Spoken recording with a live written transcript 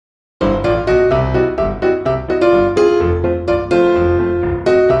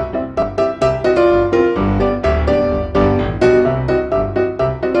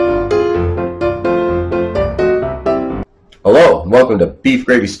Beef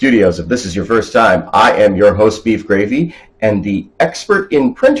Gravy Studios. If this is your first time, I am your host, Beef Gravy, and the expert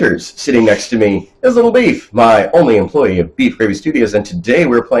in printers sitting next to me is Little Beef, my only employee of Beef Gravy Studios, and today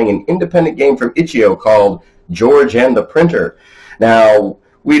we're playing an independent game from Itch.io called George and the Printer. Now,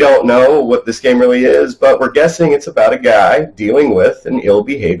 we don't know what this game really is, but we're guessing it's about a guy dealing with an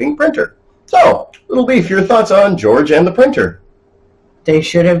ill-behaving printer. So, Little Beef, your thoughts on George and the Printer? They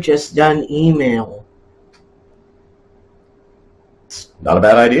should have just done email. It's not a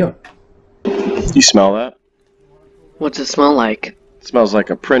bad idea. You smell that? What's it smell like? It smells like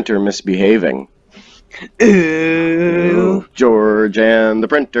a printer misbehaving. Ooh. George and the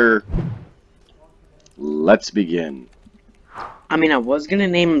Printer. Let's begin. I mean, I was gonna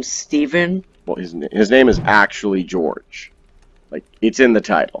name him Steven. Well, his name is actually George. Like, it's in the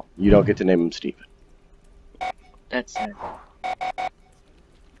title. You don't get to name him Steven. That's it.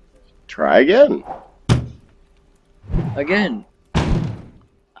 Try again. Again.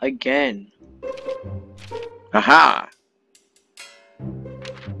 Again. Haha.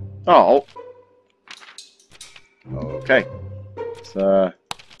 Oh. Okay. It's,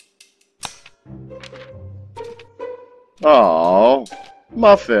 oh.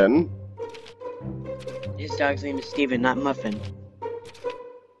 Muffin. His dog's name is Steven, not Muffin.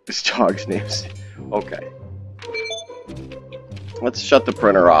 His dog's name is... Okay. Let's shut the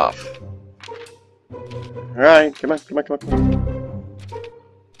printer off. Alright, come on.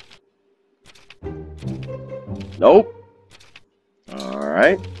 Nope.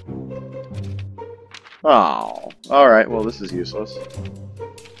 Alright. Oh. Alright, well this is useless.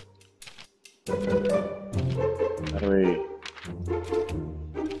 How do we...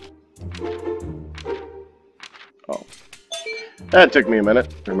 Oh. That took me a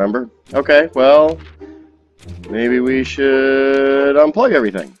minute, remember? Okay, well... Maybe we should unplug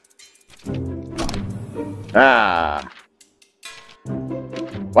everything. Ah.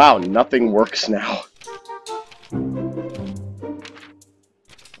 Wow, nothing works now.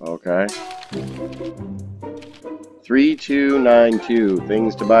 Okay. 3292.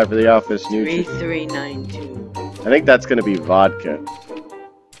 Things to buy for the office. 3392. I think that's going to be vodka.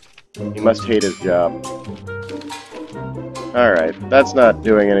 He must hate his job. Alright, that's not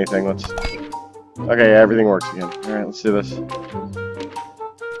doing anything. Let's... Okay, everything works again. Alright, let's do this.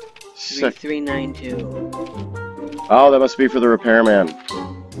 3392. Oh, that must be for the repairman.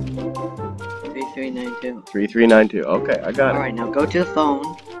 3392. 3392. Okay, I got it. Alright, now go to the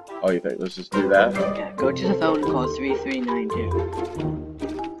phone. Oh, you think? Let's just do that? Yeah, go to the phone and call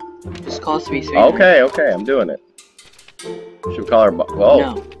 3392. Just call 3392. Okay, I'm doing it. Should we call our boss? Whoa.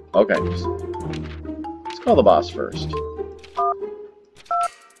 No. Okay. Let's call the boss first.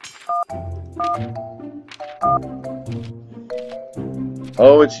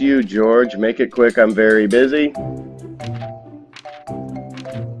 Oh, it's you, George. Make it quick. I'm very busy.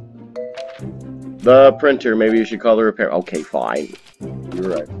 The printer. Maybe you should call the repair. Okay, fine.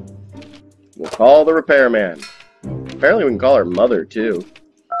 You're right. We'll call the repairman. Apparently, we can call our mother too.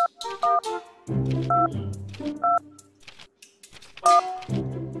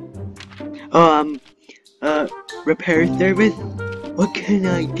 Repair service? What can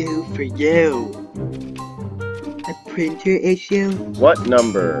I do for you? A printer issue? What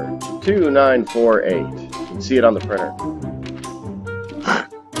number? 2948. You can see it on the printer.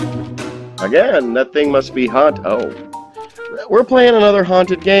 Again, that thing must be haunted. Oh. We're playing another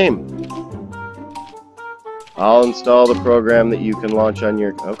haunted game. I'll install the program that you can launch on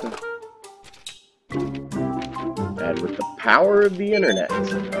your... Okay. And with the power of the internet.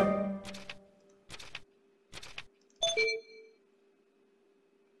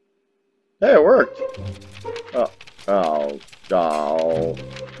 Hey, it worked. Oh.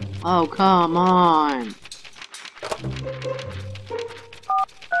 Oh, come on.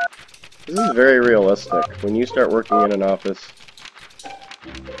 This is very realistic. When you start working in an office,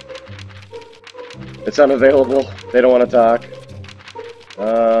 it's unavailable. They don't want to talk.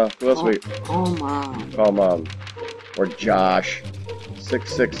 Who else we... Oh, Mom. Call Mom. Or Josh.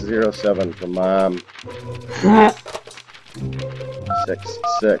 6607 for Mom.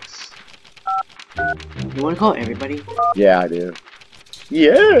 66. You want to call everybody? Yeah, I do.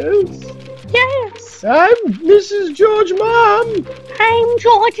 Yes! Yes! I'm Mrs. George Mom! I'm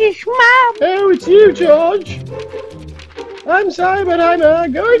George's mom! Oh, it's you, George! I'm sorry, but I'm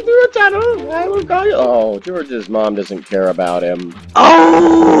going through a tunnel. I will call you. Oh, George's mom doesn't care about him.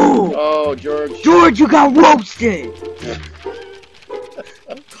 Oh! Oh, George. George, you got roasted!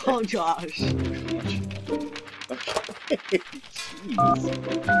 Call Josh. Okay. Jeez.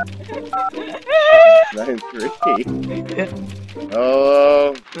 9-3.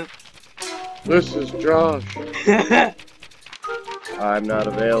 Oh, this is Josh. I'm not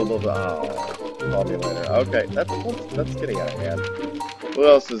available to... Oh, call me later. Okay, that's getting out of hand. Who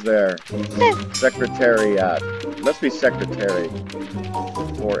else is there? Secretariat. Must be secretary.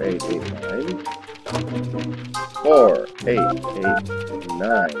 4889.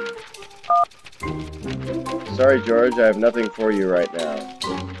 4889. Sorry, George, I have nothing for you right now.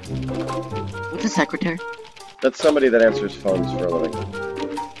 What's a secretary? That's somebody that answers phones for a living.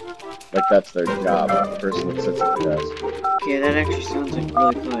 Like that's their job, the person that sits at the desk. Okay, that actually sounds like a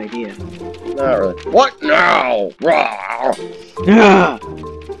really cool idea. Not really. What now? Rawr! Ah!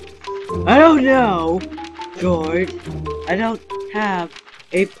 I don't know, George. I don't have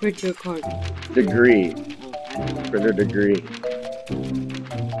a printer card. Degree. Printer degree.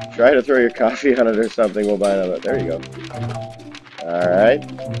 Try to throw your coffee on it or something, we'll buy another. There you go. Alright.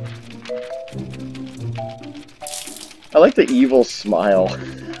 I like the evil smile.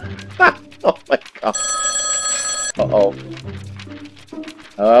 Oh my god. Uh-oh.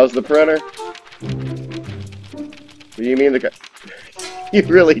 How's the printer? What do you mean the guy? You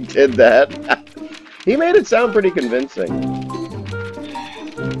really did that? He made it sound pretty convincing.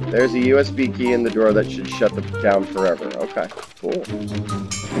 There's a USB key in the drawer that should shut them down forever. Okay, cool.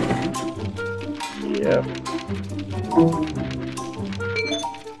 Yeah.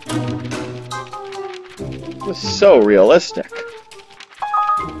 This is so realistic.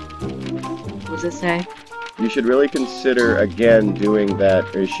 What does it say? You should really consider again doing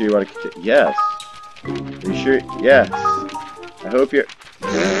that. Are you sure you want to continue? Yes. Are you sure? Yes. I hope you're...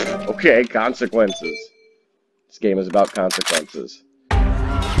 Okay, consequences. This game is about consequences.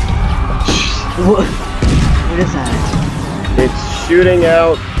 What is that? It's shooting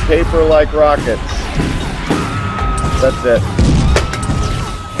out paper like rockets. That's it.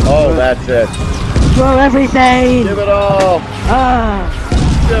 Oh, that's it. Throw everything! Give it all! Ah!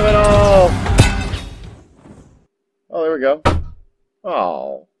 Give it all! Oh, there we go.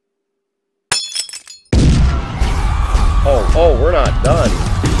 Oh. Oh, we're not done.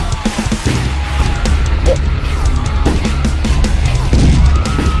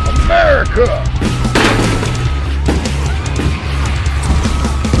 America!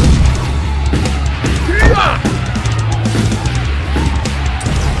 Yeah!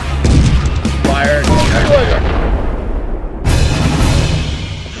 Fire!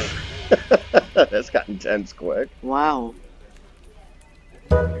 That's got intense quick. Wow.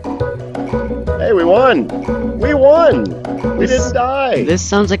 Hey, we won! We won! We didn't die! This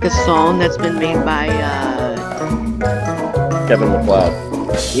sounds like a song that's been made by, Kevin McLeod.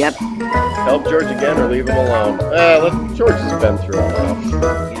 Yep. Help George again or leave him alone. George has been through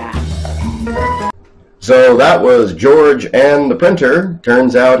enough. Yeah. So that was George and the printer.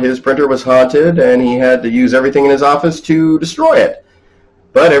 Turns out his printer was haunted and he had to use everything in his office to destroy it.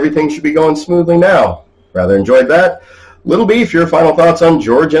 But everything should be going smoothly now. Rather enjoyed that. Little Beef, your final thoughts on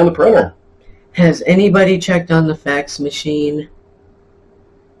George and the printer? Has anybody checked on the fax machine?